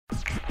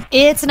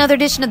It's another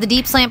edition of the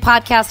Deep Slant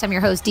Podcast. I'm your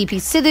host, DP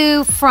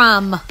Sidhu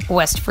from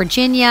West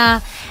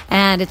Virginia,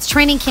 and it's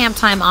training camp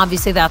time.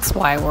 Obviously, that's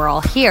why we're all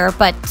here,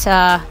 but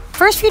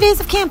first few days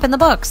of camp in the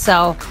books,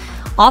 so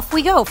off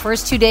we go.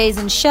 First 2 days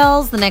in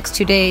shells, the next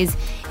 2 days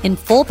in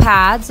full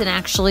pads, and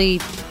actually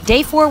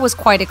day 4 was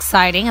quite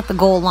exciting at the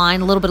goal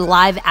line. A little bit of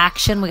live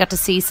action. We got to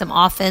see some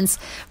offense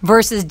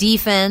versus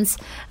defense,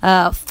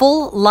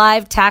 full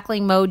live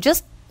tackling mode,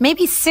 just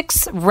maybe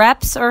 6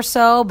 reps or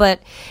so, but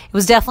it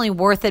was definitely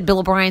worth it. Bill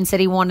O'Brien said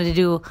he wanted to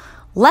do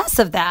less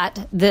of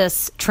that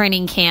this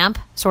training camp,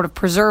 sort of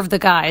preserve the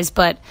guys.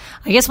 But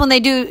I guess when they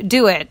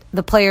do it,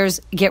 the players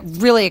get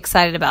really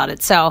excited about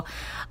it. So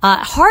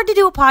hard to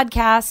do a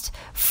podcast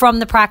from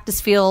the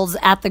practice fields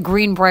at the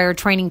Greenbrier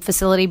training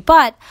facility,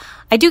 but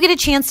I do get a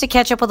chance to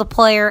catch up with a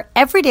player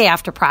every day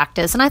after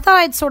practice. And I thought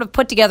I'd sort of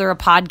put together a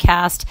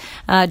podcast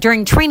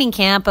during training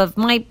camp of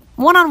my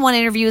one-on-one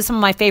interviews, some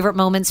of my favorite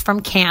moments from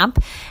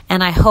camp.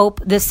 And I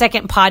hope this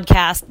second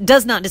podcast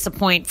does not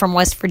disappoint from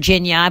West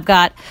Virginia. I've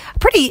got a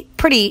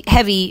pretty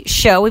heavy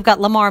show. We've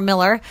got Lamar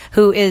Miller,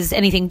 who is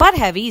anything but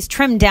heavy. He's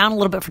trimmed down a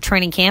little bit for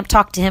training camp.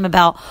 Talked to him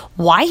about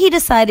why he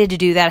decided to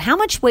do that. How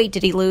much weight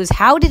did he lose?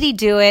 How did he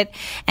do it?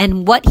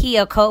 And what he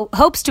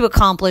hopes to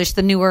accomplish,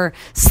 the newer,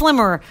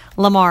 slimmer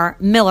Lamar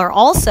Miller.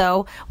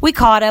 Also, we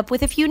caught up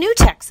with a few new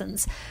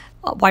Texans.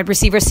 Wide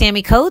receiver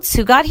Sammy Coates,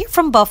 who got here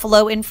from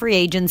Buffalo in free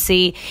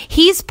agency.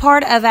 He's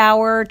part of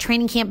our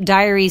Training Camp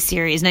Diary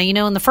series. Now, you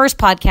know, in the first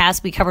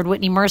podcast, we covered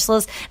Whitney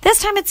Merciless.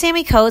 This time it's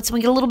Sammy Coates, and we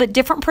get a little bit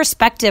different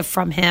perspective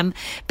from him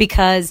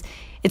because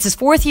it's his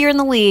 4th year in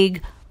the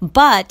league,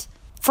 but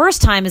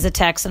first time as a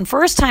Texan,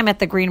 first time at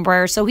the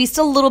Greenbrier, so he's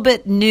still a little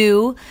bit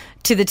new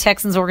to the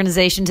Texans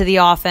organization, to the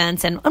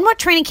offense, and what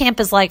training camp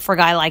is like for a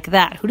guy like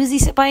that. Who does he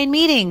sit by in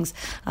meetings?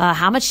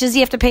 How much does he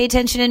have to pay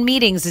attention in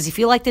meetings? Does he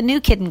feel like the new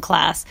kid in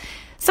class?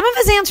 Some of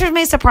his answers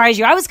may surprise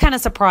you. I was kind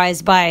of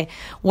surprised by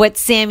what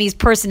Sammy's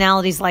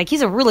personality is like.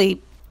 He's a really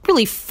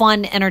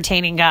fun,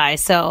 entertaining guy.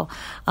 So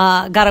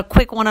got a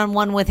quick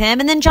one-on-one with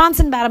him. And then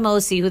Johnson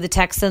Batamosi, who the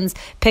Texans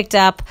picked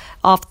up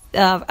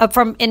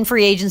from in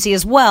free agency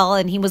as well.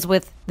 And he was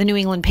with the New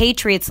England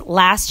Patriots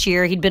last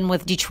year. He'd been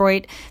with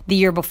Detroit the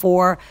year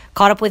before.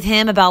 Caught up with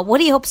him about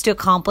what he hopes to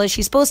accomplish.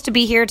 He's supposed to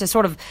be here to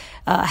sort of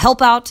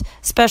help out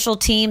special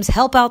teams,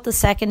 help out the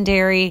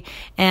secondary.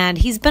 And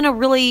he's been a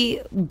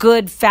really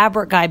good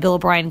fabric guy, Bill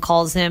O'Brien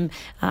calls him.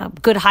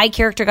 Good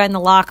high-character guy in the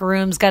locker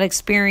rooms, got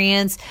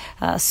experience,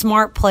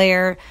 smart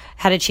player.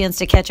 Had a chance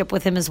to catch up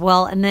with him as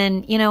well. And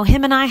then, you know,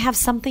 him and I have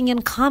something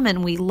in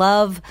common. We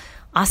love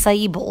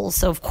acai bowls.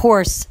 So, of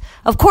course,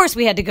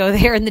 we had to go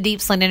there in the Deep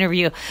Slant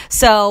interview.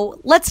 So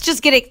let's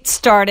just get it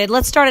started.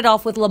 Let's start it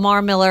off with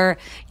Lamar Miller,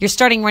 your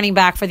starting running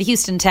back for the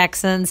Houston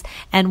Texans,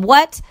 and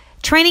what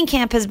training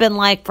camp has been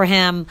like for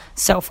him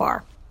so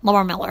far.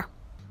 Lamar Miller.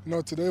 You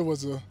know, today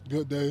was a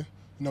good day. You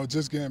know,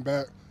 just getting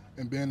back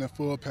and being in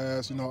full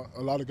pass. You know,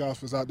 a lot of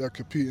guys was out there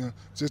competing,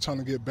 just trying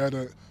to get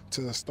better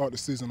to start the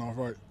season off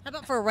right. How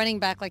about for a running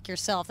back like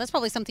yourself? That's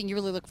probably something you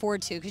really look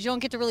forward to because you don't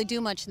get to really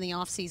do much in the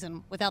off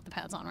season without the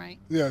pads on, right?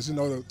 Yes, you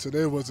know,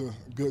 today was a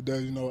good day.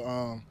 You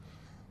know,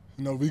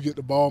 we get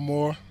the ball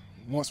more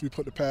once we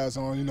put the pads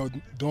on. You know,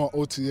 doing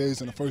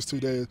OTAs in the first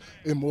 2 days,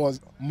 it was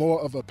more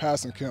of a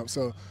passing camp.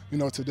 So, you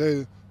know,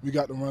 today we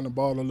got to run the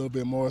ball a little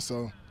bit more,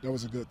 so that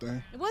was a good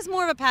thing. It was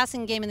more of a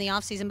passing game in the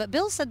offseason, but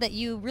Bill said that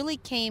you really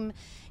came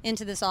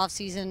into this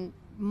offseason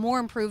more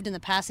improved in the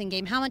passing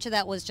game. How much of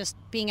that was just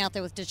being out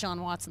there with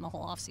Deshaun Watson the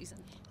whole offseason?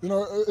 You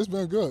know, it's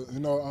been good. You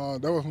know,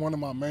 that was one of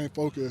my main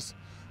focus,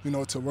 you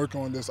know, to work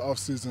on this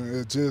offseason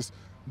is just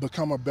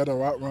become a better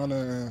route runner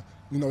and,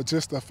 you know,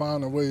 just to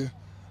find a way,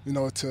 you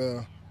know,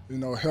 to, you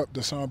know, help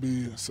Deshaun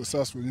be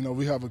successful. You know,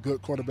 we have a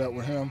good quarterback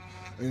with him,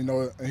 and, you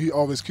know, and he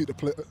always keep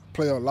the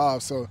player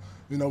alive. So,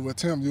 you know,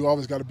 with him, you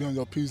always got to be on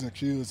your P's and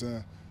Q's,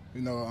 and,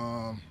 you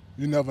know,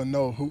 you never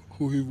know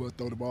who he will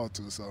throw the ball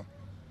to. So.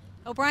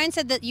 O'Brien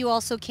said that you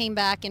also came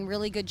back in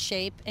really good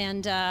shape,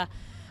 and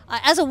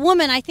as a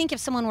woman, I think if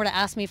someone were to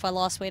ask me if I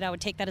lost weight, I would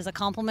take that as a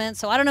compliment.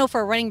 So I don't know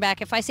for a running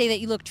back, if I say that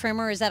you look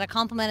trimmer, is that a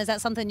compliment? Is that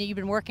something that you've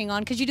been working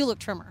on? Because you do look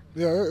trimmer.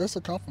 Yeah, it's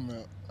a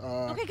compliment.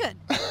 Okay, good.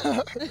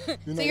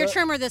 So you're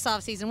trimmer this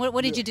offseason.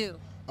 What did you do?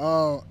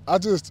 I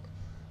just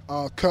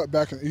cut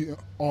back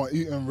on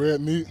eating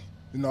red meat.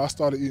 You know, I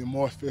started eating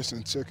more fish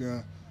and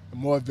chicken, and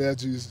more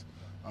veggies.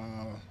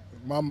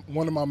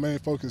 One of my main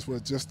focus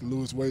was just to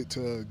lose weight,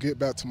 to get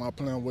back to my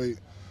playing weight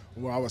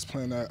where I was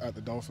playing at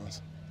the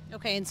Dolphins.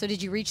 Okay, and so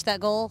did you reach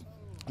that goal?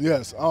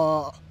 Yes.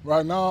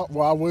 Right now,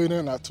 I weighed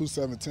in at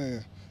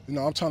 217. You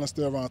know, I'm trying to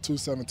stay around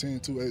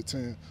 217,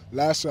 218.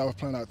 Last year I was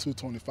playing at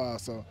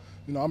 225, so,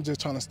 you know, I'm just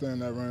trying to stay in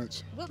that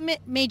range. What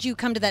made you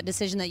come to that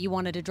decision that you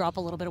wanted to drop a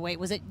little bit of weight?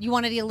 Was it you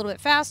wanted to eat a little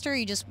bit faster?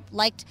 You just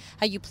liked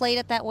how you played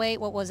at that weight?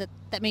 What was it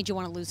that made you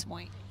want to lose some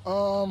weight?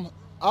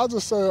 I'll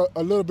just say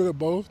a little bit of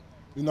both.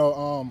 You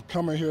know,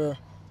 coming here,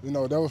 you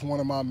know, that was one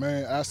of my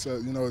main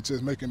assets, you know,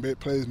 just making big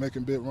plays,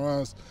 making big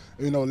runs.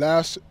 You know,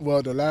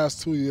 the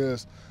last 2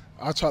 years,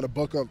 I tried to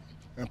buck up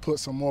and put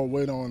some more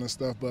weight on and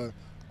stuff, but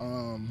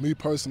me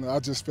personally, I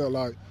just felt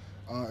like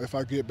if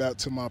I get back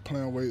to my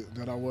playing weight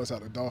that I was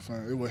at the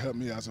Dolphins, it will help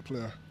me as a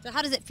player. So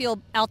how does it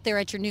feel out there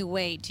at your new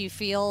weight? Do you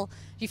feel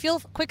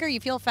quicker? You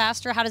feel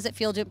faster? How does it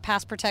feel to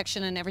pass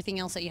protection and everything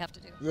else that you have to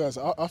do? Yes,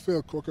 I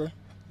feel quicker.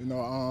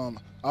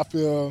 I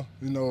feel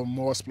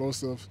more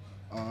explosive.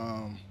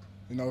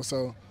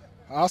 So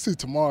I'll see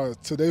tomorrow.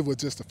 Today was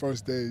just the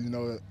first day.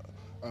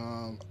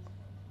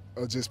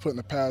 Of just putting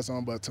the pads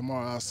on, but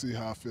tomorrow I'll see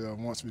how I feel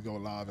once we go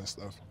live and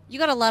stuff. You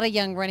got a lot of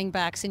young running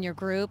backs in your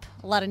group,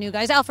 a lot of new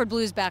guys. Alfred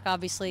Blue's back,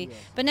 obviously. Yeah.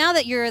 But now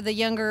that you're the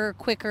younger,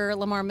 quicker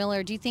Lamar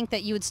Miller, do you think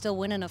that you would still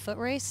win in a foot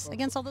race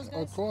against all those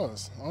guys? Of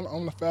course.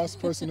 I'm the fastest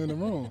person in the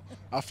room.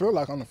 I feel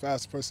like I'm the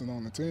fastest person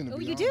on the team. Oh,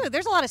 you do?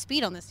 There's a lot of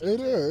speed on this team.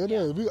 It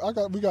is.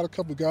 We got a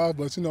couple guys,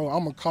 but,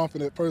 I'm a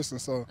confident person,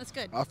 so that's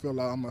good. I feel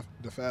like I'm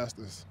the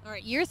fastest. All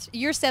right,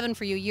 year 7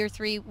 for you, year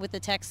 3 with the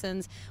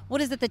Texans. What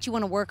is it that you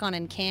want to work on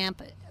in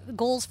camp?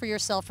 Goals for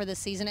yourself for this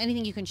season?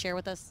 Anything you can share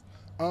with us?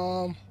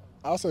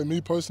 I'll say me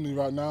personally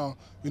right now,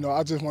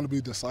 I just want to be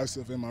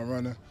decisive in my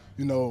running.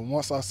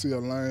 Once I see a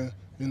lane,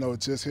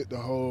 just hit the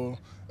hole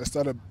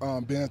instead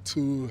of being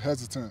too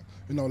hesitant.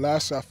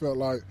 Last year I felt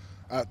like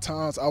at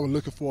times I was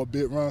looking for a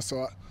big run,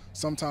 so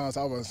sometimes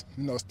I was,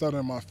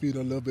 stuttering my feet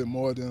a little bit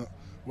more than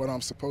what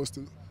I'm supposed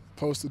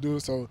to do.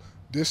 So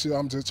this year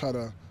I'm just trying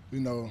to,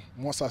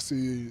 once I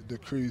see the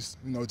crease,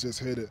 just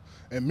hit it.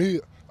 And me,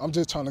 I'm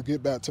just trying to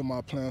get back to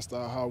my playing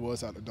style, how I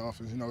was at the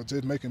Dolphins.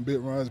 Just making big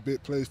runs,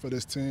 big plays for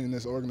this team,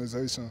 this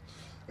organization.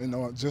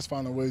 Just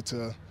find a way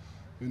to,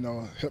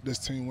 help this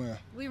team win.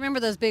 We remember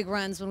those big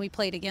runs when we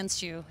played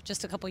against you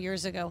just a couple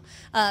years ago.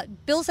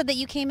 Bill said that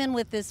you came in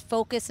with this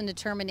focus and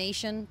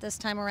determination this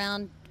time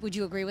around. Would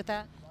you agree with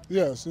that?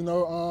 Yes.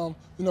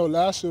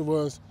 Last year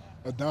was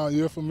a down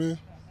year for me.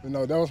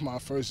 That was my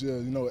first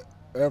year,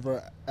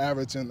 ever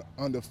averaging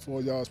under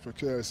 4 yards per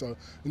carry. So,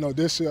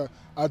 this year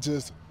I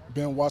just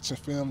been watching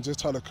film,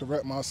 just try to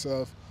correct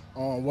myself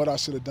on what I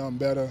should have done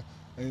better.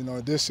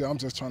 And, this year I'm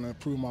just trying to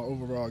improve my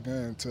overall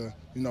game to,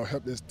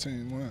 help this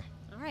team win.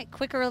 All right,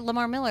 quicker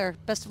Lamar Miller.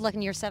 Best of luck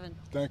in year 7.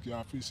 Thank you.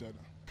 I appreciate it.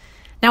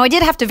 Now, I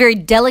did have to very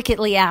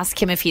delicately ask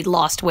him if he'd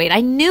lost weight.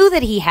 I knew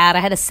that he had.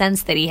 I had a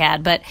sense that he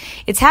had. But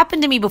it's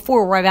happened to me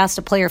before where I've asked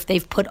a player if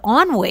they've put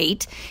on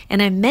weight,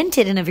 and I meant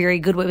it in a very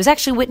good way. It was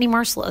actually Whitney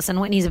Mercilus, and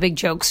Whitney's a big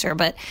jokester.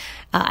 But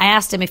I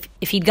asked him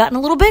if he'd gotten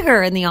a little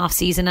bigger in the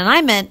offseason, and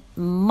I meant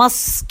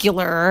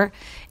muscular.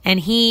 And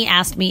he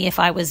asked me if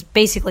I was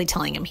basically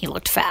telling him he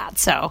looked fat.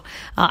 So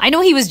I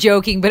know he was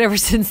joking, but ever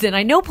since then,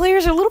 I know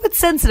players are a little bit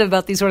sensitive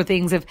about these sort of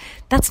things if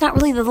that's not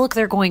really the look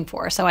they're going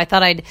for. So I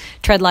thought I'd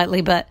tread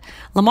lightly. But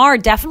Lamar,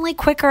 definitely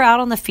quicker out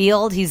on the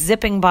field. He's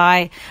zipping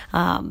by,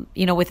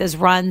 with his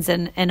runs.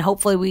 And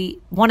hopefully we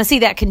want to see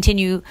that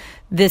continue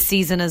this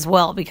season as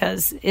well,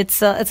 because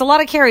it's a lot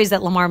of carries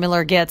that Lamar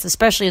Miller gets,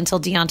 especially until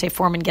Deontay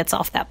Foreman gets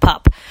off that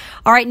pup.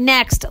 All right,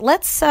 next,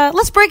 let's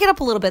break it up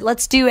a little bit.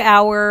 Let's do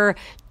our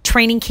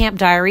training camp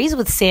diaries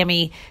with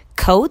Sammy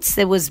Coates.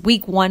 It was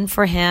week 1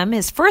 for him,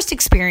 his first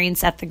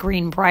experience at the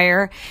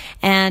Greenbrier.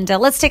 And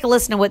let's take a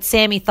listen to what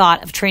Sammy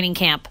thought of training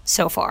camp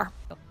so far.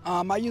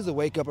 I usually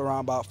wake up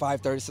around about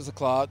 5:30, 6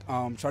 o'clock,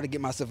 try to get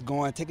myself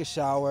going, take a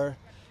shower,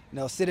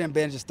 sit in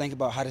bed and just think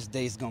about how this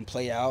day is going to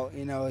play out.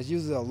 It's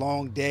usually a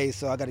long day,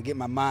 so I got to get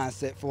my mind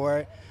set for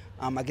it.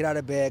 I get out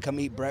of bed,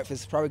 come eat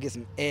breakfast, probably get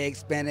some eggs,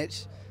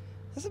 spinach.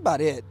 That's about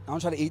it. I don't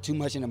try to eat too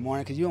much in the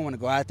morning because you don't want to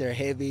go out there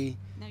heavy.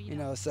 No, you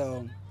don't.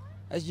 So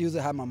that's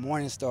usually how my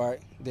morning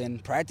start. Then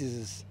practice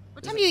is.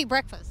 What time do you eat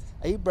breakfast?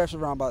 I eat breakfast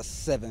around about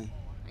 7.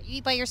 You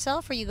eat by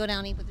yourself, or you go down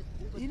and eat with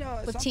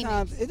sometimes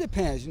teammates? It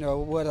depends,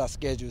 what I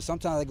schedule.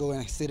 Sometimes I go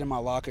and sit in my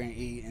locker and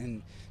eat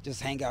and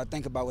just hang out,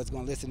 think about what's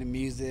going to listen to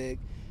music,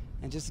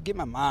 and just get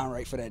my mind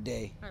right for that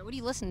day. All right, what do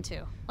you listen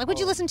to? Like, what did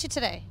you listen to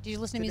today? Did you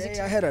listen to music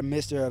today? I had a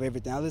mixture of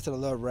everything. I listened to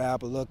a little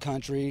rap, a little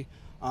country,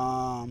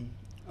 a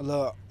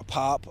little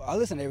pop. I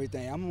listen to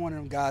everything. I'm one of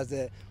them guys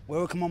that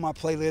whatever come on my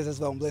playlist is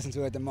what I'm listening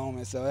to at the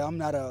moment. So I'm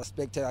not a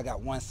spectator. I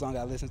got one song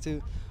I listen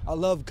to. I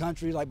love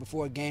country like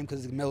before a game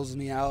because it mellows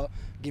me out,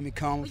 give me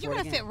calm. Well, you're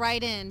gonna fit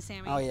right in,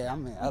 Sammy. Oh yeah,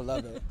 I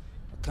love it.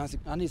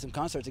 I need some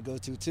concert to go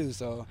to too.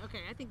 So okay,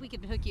 I think we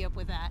could hook you up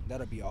with that.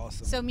 That'll be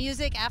awesome. So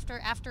music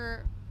after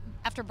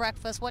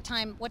breakfast. What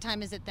time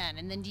is it then?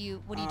 And then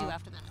what do you do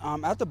after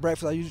that? After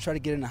breakfast, I usually try to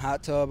get in the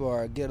hot tub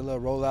or get a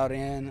little rollout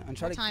in.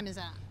 What time is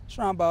that? It's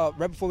around about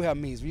right before we have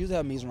meetings. We usually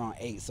have meetings around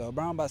 8. So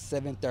around about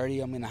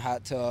 7:30, I'm in the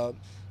hot tub.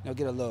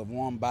 Get a little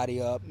warm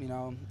body up.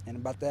 And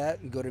about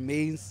that, we go to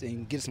meetings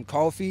and get some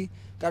coffee.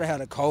 Gotta have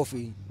the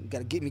coffee.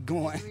 Gotta get me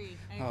going. I agree.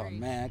 Oh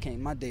man, I can't.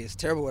 My day is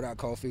terrible without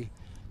coffee.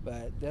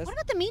 But what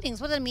about the meetings?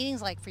 What are the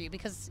meetings like for you?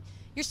 Because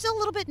you're still a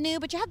little bit new,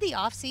 but you had the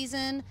off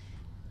season.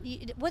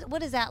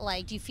 What is that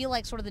like? Do you feel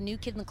like sort of the new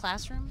kid in the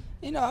classroom?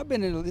 I've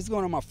been it's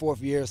going on my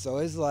 4th year, so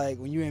it's like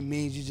when you're in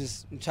meetings, you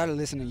just try to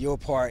listen to your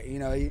part.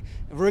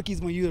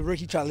 Rookies, when you're a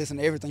rookie, you try to listen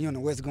to everything. You don't know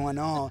what's going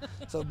on.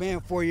 So being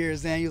 4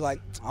 years in, you're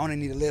like, I only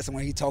need to listen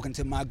when he's talking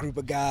to my group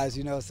of guys.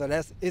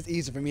 So it's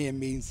easy for me in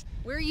meetings.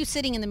 Where are you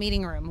sitting in the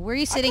meeting room? Where are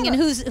you sitting, and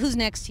who's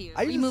next to you?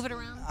 You move it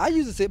around? I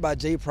usually sit by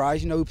Jay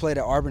Price. We played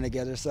at Auburn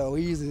together, so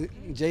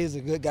Jay's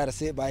a good guy to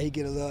sit by. He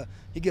get a little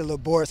he get a little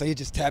bored, so he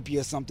just tap you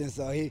or something.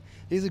 So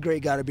he's a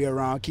great guy to be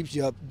around. Keeps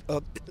you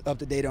up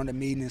to date on the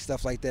meeting and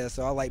stuff like that.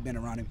 So I like being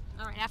around him.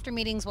 All right, after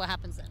meetings, what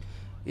happens then?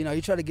 You know,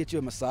 he try to get you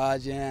a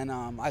massage in.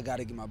 I got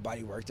to get my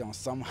body worked on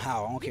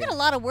somehow. I don't You care. got a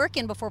lot of work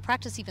in before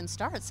practice even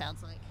starts,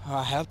 sounds like.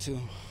 I have to.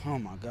 Oh,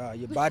 my God.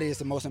 Your body is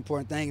the most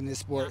important thing in this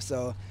sport.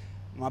 So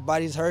my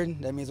body's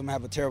hurting, that means I'm going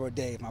to have a terrible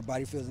day. If my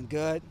body feeling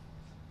good,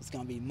 it's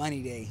going to be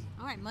money day.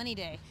 All right, money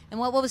day. And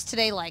what was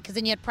today like? Because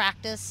then you had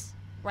practice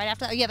right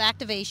after. You have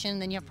activation,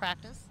 then you have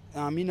practice.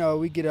 You know,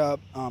 we get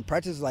up.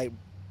 Practice is like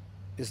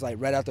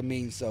right after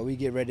meetings. So we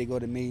get ready to go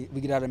to meet.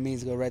 We get out of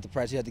meetings, go right to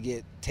practice. You have to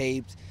get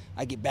taped.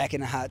 I get back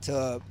in the hot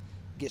tub,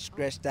 get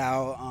stretched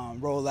out,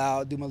 roll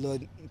out, do my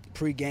little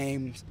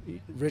pre-game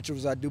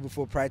rituals I do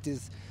before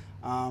practice.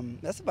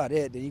 That's about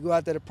it. Then you go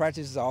out there to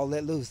practice, it's all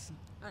let loose.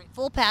 All right,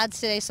 full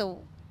pads today.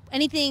 So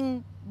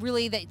anything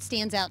really that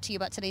stands out to you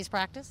about today's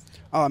practice?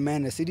 Oh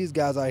man, to see these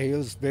guys out here, it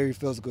was very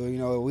physical. You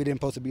know, we didn't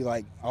supposed to be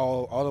like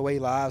all the way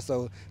live,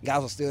 so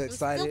guys were still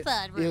excited. It was still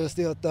thud, right? It was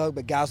still thug,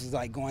 but guys was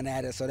like going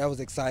at it, so that was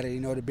exciting.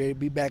 You know, to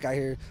be back out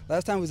here.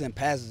 Last time we was in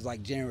pads was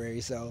like January,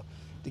 so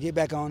to get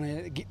back on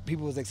it,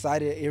 people was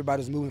excited.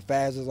 Everybody was moving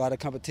fast. There was a lot of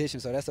competition,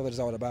 so that's what it's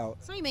all about.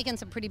 So you're making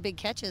some pretty big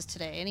catches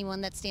today.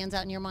 Anyone that stands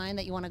out in your mind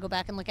that you want to go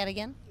back and look at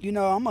again? You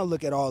know, I'm going to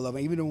look at all of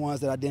them, even the ones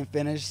that I didn't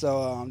finish.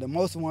 So the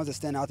most ones that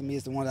stand out to me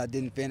is the ones I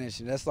didn't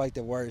finish. And that's like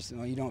the worst,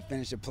 you don't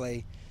finish a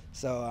play.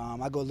 So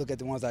I go look at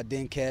the ones I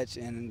didn't catch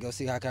and go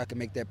see how I can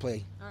make that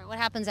play. All right, what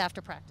happens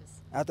after practice?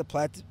 After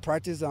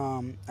practice,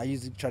 I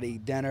usually try to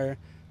eat dinner.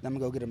 Then I'm going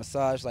to go get a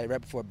massage like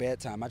right before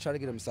bedtime. I try to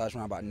get a massage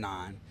around about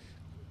 9.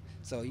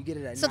 So you get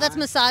it at 9. So that's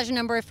massage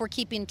number, if we're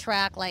keeping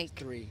track, like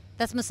 3.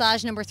 That's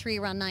massage number 3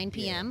 around 9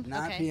 p.m.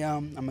 Yeah, 9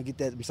 p.m. I'm gonna get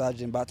that massage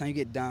in. By the time you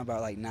get done,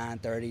 about like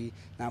 9:30,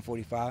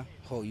 9:45,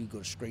 you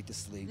go straight to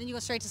sleep. Then you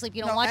go straight to sleep.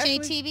 You don't watch any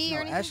TV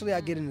or anything? Actually,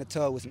 I get in the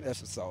tub with some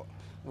Epsom salt,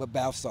 with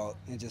bath salt,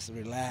 and just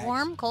relax.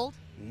 Warm, cold?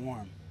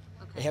 Warm.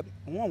 Okay.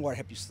 Warm water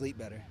help you sleep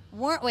better.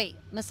 Wait,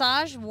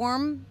 massage,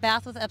 warm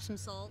bath with Epsom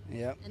salt.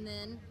 Yep. And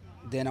then?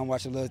 Then I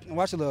watch a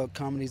little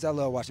comedies. I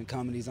love watching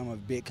comedies. I'm a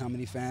big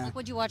comedy fan. Like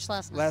what'd you watch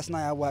last night? Last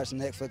night I watched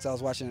Netflix. I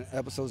was watching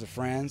episodes of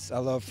Friends. I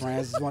love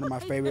Friends. It's one of my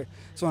favorite.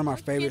 It's one of my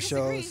favorite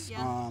shows.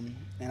 Yeah.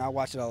 And I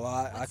watch it a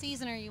lot. What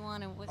season are you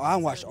on? I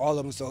watched all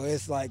of them, so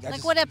it's like.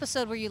 What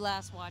episode were you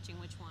last watching?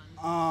 Which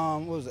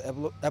one? What was it?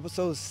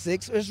 Episode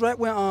 6. It's right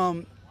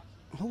when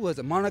who was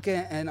it?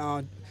 Monica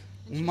and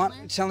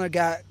Chandler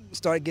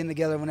started getting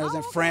together when they was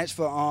in France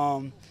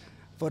for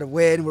the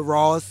wedding with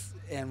Ross.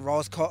 And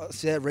Ross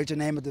said Rachel's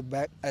name at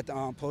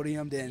the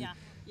podium. Then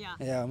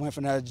I went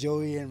from there.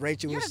 Joey and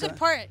Rachel. You're a good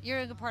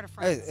part of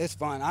Friends. It's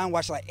fun. I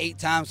watched like 8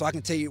 times, so I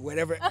can tell you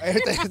whatever.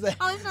 Everything.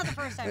 Oh, it's not the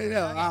first time.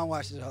 No, okay. I don't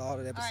watch all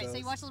the episodes. All right, so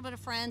you watch a little bit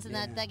of Friends, and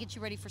that gets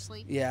you ready for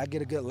sleep. Yeah, I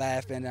get a good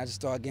laugh, and I just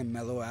start getting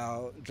mellow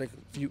out.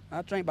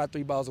 I drink about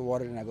 3 bottles of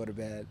water, then I go to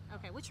bed.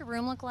 Okay, what's your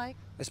room look like?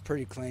 It's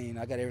pretty clean.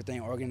 I got everything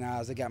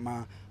organized. I got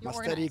my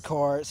study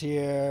cards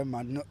here,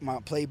 my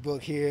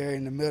playbook here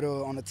in the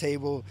middle on the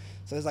table.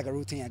 So it's like a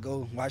routine. I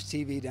go watch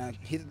TV, then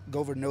go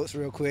over notes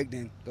real quick,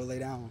 then go lay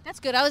down. That's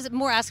good. I was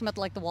more asking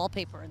about the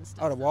wallpaper and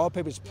stuff. Oh, the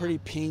wallpaper is pretty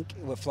pink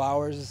with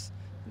flowers.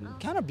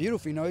 Kind of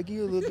beautiful, It gives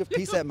you a little good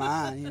peace of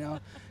mind,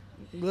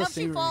 Helps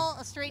you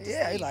fall straight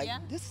to sleep. Yeah,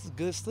 this is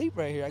good sleep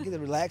right here. I get to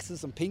relax with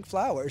some pink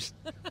flowers.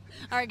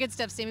 All right, good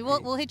stuff, Sammy.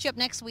 We'll hit you up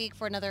next week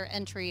for another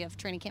entry of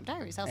Training Camp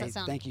Diaries. How's that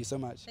sound? Thank you so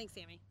much. Thanks,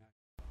 Sammy.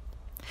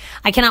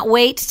 I cannot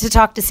wait to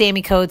talk to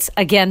Sammy Coates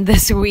again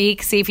this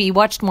week, see if he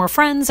watched more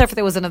Friends or if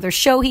there was another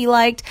show he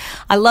liked.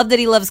 I love that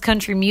he loves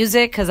country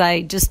music because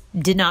I just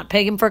did not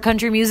peg him for a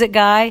country music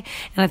guy, and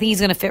I think he's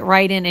going to fit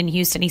right in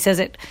Houston. He says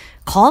it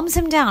calms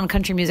him down,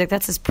 country music.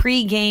 That's his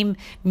pre-game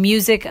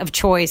music of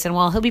choice, and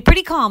he'll be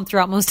pretty calm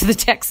throughout most of the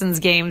Texans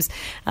games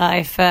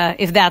if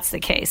that's the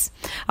case.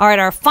 All right,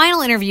 our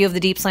final interview of the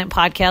Deep Slant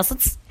podcast.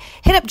 Let's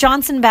hit up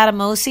Johnson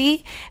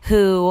Batamosi,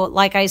 who,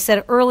 like I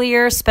said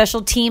earlier,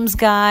 special teams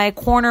guy,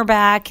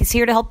 cornerback. He's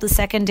here to help the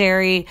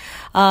secondary,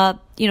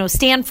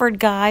 Stanford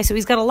guy. So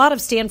he's got a lot of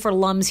Stanford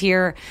alums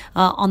here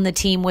on the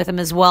team with him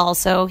as well.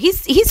 So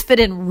he's fit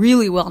in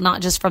really well,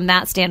 not just from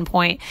that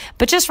standpoint,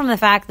 but just from the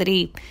fact that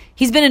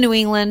he's been in New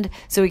England.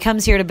 So he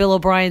comes here to Bill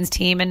O'Brien's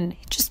team, and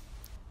just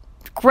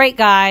great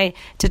guy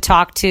to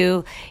talk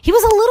to. He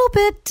was a little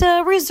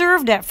bit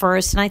reserved at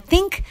first, and I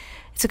think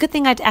it's a good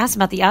thing I asked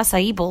him about the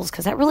acai bowls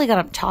because that really got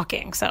him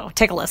talking. So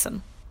take a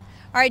listen.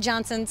 All right,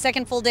 Johnson,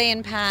 second full day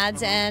in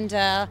pads and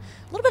a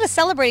little bit of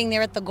celebrating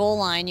there at the goal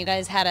line. You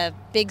guys had a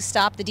big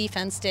stop, the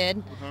defense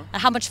did.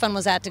 How much fun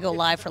was that to go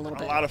live for a little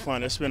bit? A lot of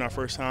fun. It's been our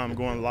first time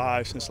going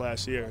live since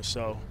last year,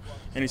 so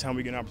anytime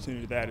we get an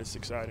opportunity to do that, it's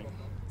exciting.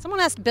 Someone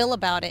asked Bill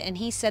about it, and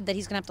he said that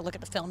he's going to have to look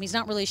at the film. He's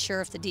not really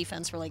sure if the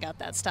defense really got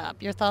that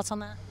stop. Your thoughts on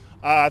that?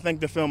 I think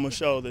the film will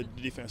show that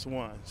the defense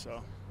won,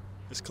 so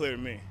it's clear to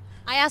me.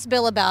 I asked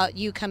Bill about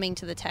you coming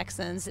to the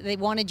Texans. They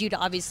wanted you to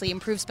obviously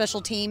improve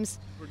special teams.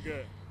 We're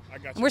good. I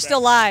got your We're back.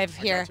 still live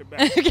I here. got your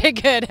back. Okay,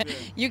 good. Yeah.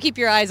 You keep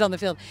your eyes on the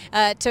field.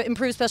 To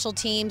improve special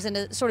teams and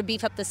to sort of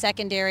beef up the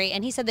secondary.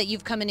 And he said that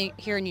you've come in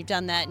here and you've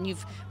done that, and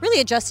you've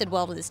really adjusted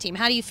well to this team.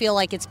 How do you feel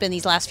like it's been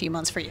these last few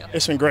months for you?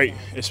 It's been great.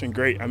 It's been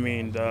great. I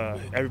mean,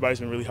 everybody's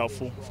been really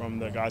helpful, from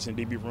the guys in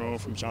DB room,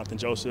 from Jonathan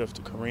Joseph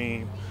to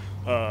Kareem,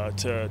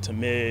 to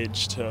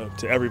Midge, to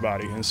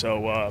everybody. And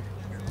so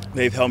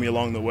they've helped me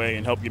along the way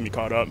and helped get me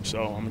caught up.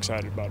 So I'm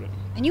excited about it.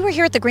 And you were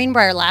here at the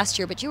Greenbrier last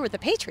year, but you were with the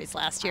Patriots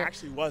last I year.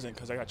 actually wasn't,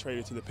 because I got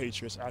traded to the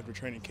Patriots after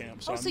training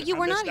camp. So, Oh, so I you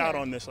were missed not out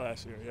here. on this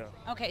last year,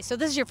 yeah. Okay, so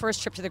this is your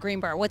first trip to the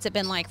Greenbrier. What's it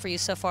been like for you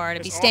so far to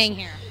be It's staying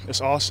awesome. here?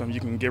 It's awesome.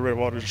 You can get rid of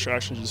all the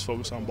distractions, just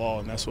focus on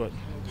ball, and that's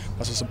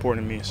what's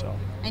important to me. So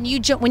And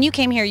when you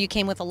came here, you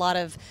came with a lot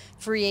of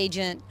free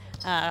agent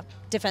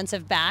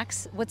defensive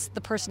backs. What's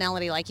the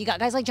personality like? You got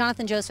guys like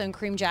Jonathan Joseph and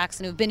Kareem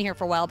Jackson who've been here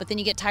for a while, but then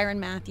you get Tyrann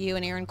Mathieu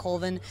and Aaron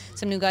Colvin,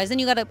 some new guys. Then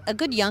you got a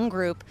good young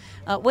group.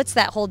 What's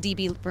that whole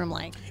DB room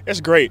like? it's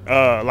great.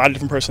 A lot of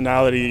different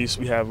personalities.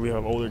 We have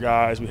older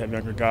guys, we have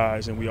younger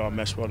guys, and we all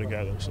mesh well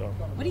together. So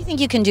What do you think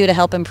you can do to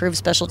help improve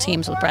special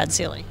teams with Brad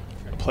Seeley?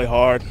 play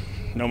hard,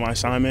 know my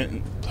assignment,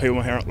 and play with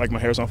my hair like my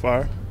hair's on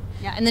fire.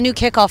 Yeah, and the new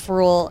kickoff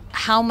rule,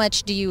 how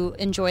much do you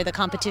enjoy the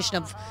competition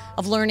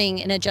of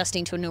learning and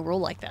adjusting to a new rule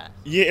like that?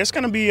 Yeah, it's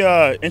going to be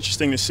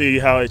interesting to see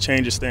how it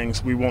changes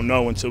things. We won't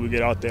know until we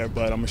get out there,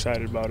 but I'm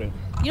excited about it.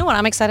 You know what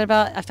I'm excited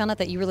about? I found out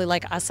that you really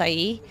like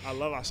acai. I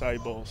love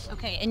acai bowls.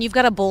 Okay, and you've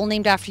got a bowl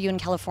named after you in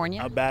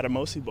California? A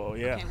Batamosi bowl,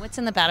 yeah. Okay, what's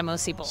in the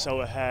Batamosi bowl?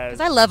 So it has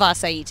Because I love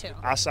acai too.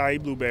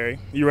 acai blueberry.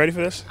 You ready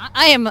for this?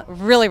 I am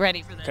really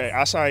ready for this. Okay,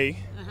 acai,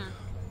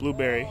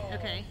 blueberry,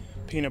 Okay.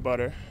 peanut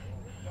butter.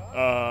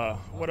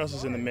 What else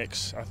is in the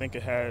mix? I think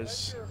it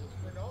has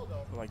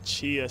like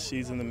chia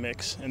seeds in the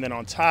mix. And then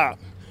on top,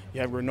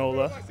 you have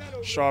granola,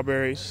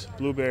 strawberries,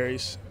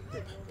 blueberries,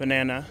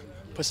 banana.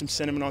 Put some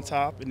cinnamon on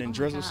top and then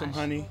drizzle some gosh.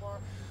 honey.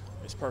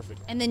 It's perfect.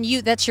 And then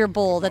that's your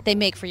bowl that they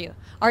make for you.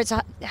 All right,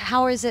 so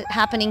how is it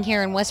happening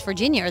here in West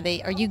Virginia?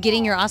 Are you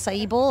getting your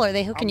acai bowl? Are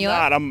they hooking you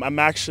up? I'm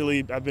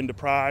actually, I've been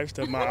deprived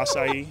of my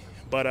acai,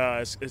 but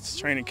it's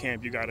training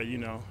camp. You gotta,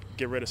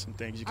 get rid of some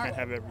things. You can't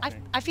have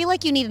everything. I feel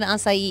like you need an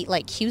acai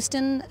like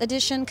Houston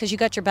edition because you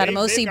got your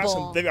Batamosi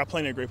bowl. They've got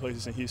plenty of great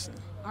places in Houston.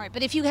 All right,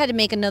 but if you had to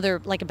make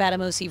another like a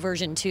Batamosi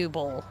version 2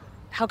 bowl,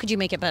 how could you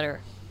make it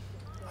better?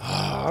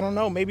 I don't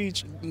know. Maybe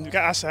you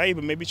got acai,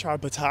 but maybe try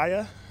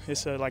pitaya.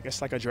 It's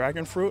like a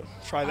dragon fruit.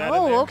 Try that. in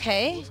there. Oh,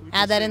 okay. We can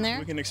Add that see- in there?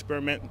 We can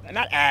experiment.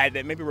 Not add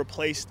that. Maybe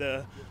replace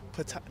the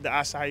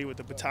acai with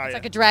the pitaya. It's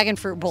like a dragon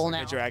fruit bowl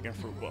now. A dragon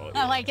fruit bowl.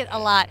 I like it a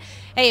lot.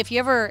 Hey, if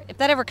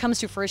that ever comes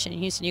to fruition in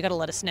Houston, you got to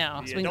let us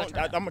know. So we can go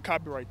try I'm gonna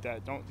copyright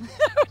that. Don't. it.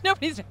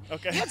 Nobody's.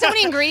 Okay. You have so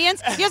many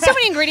ingredients. You have so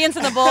many ingredients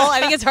in the bowl. I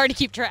think it's hard to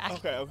keep track.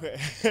 Okay.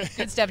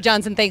 Good stuff,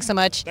 Johnson. Thanks so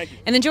much. Thank you.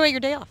 And enjoy your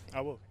day off. I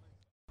will.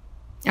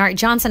 All right,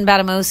 Johnson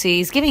Batamosi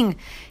is giving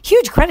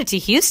huge credit to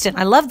Houston.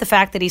 I love the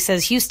fact that he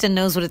says Houston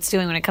knows what it's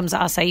doing when it comes to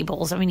acai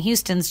bowls. I mean,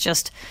 Houston's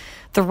just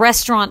the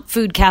restaurant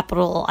food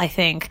capital, I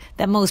think,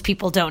 that most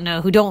people don't know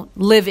who don't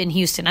live in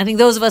Houston. I think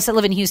those of us that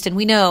live in Houston,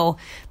 we know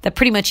that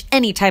pretty much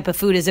any type of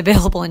food is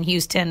available in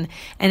Houston,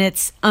 and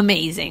it's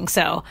amazing.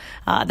 So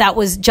that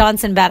was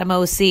Johnson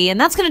Batamosi, and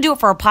that's going to do it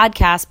for our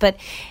podcast. But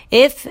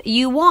if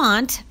you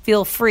want,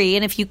 feel free,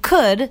 and if you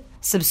could,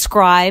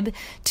 subscribe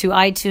to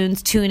iTunes,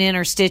 TuneIn,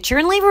 or Stitcher,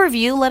 and leave a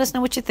review. Let us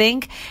know what you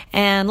think,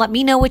 and let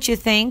me know what you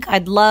think.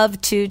 I'd love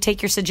to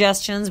take your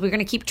suggestions. We're going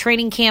to keep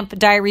training camp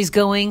diaries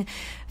going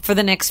for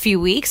the next few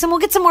weeks, and we'll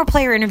get some more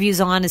player interviews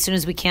on as soon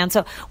as we can.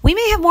 So we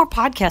may have more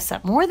podcasts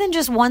up, more than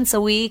just once a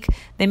week.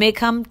 They may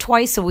come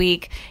twice a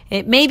week.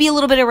 It may be a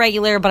little bit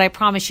irregular, but I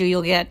promise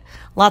you'll get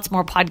lots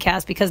more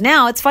podcasts because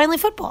now it's finally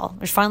football.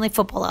 There's finally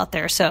football out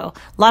there, so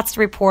lots to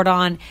report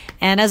on.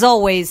 And as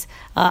always,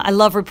 I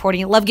love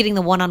reporting. I love getting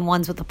the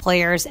one-on-ones with the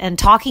players and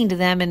talking to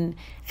them and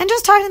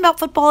just talking about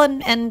football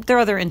and their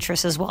other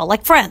interests as well,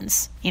 like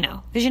Friends,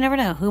 because you never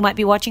know who might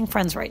be watching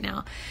Friends right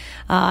now.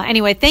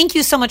 Anyway, thank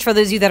you so much for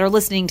those of you that are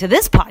listening to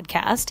this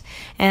podcast,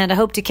 and I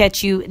hope to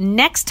catch you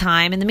next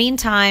time. In the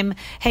meantime,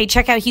 hey,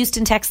 check out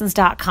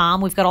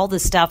HoustonTexans.com. We've got all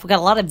this stuff. We've got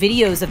a lot of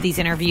videos of these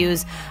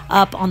interviews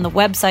up on the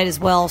website as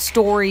well,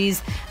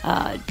 stories.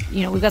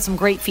 We've got some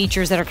great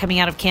features that are coming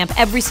out of camp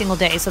every single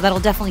day, so that'll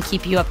definitely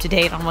keep you up to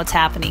date on what's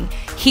happening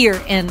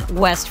here in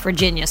West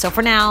Virginia. So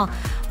for now,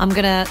 I'm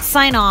going to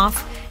sign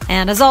off,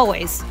 and as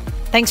always,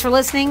 thanks for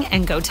listening,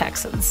 and go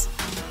Texans.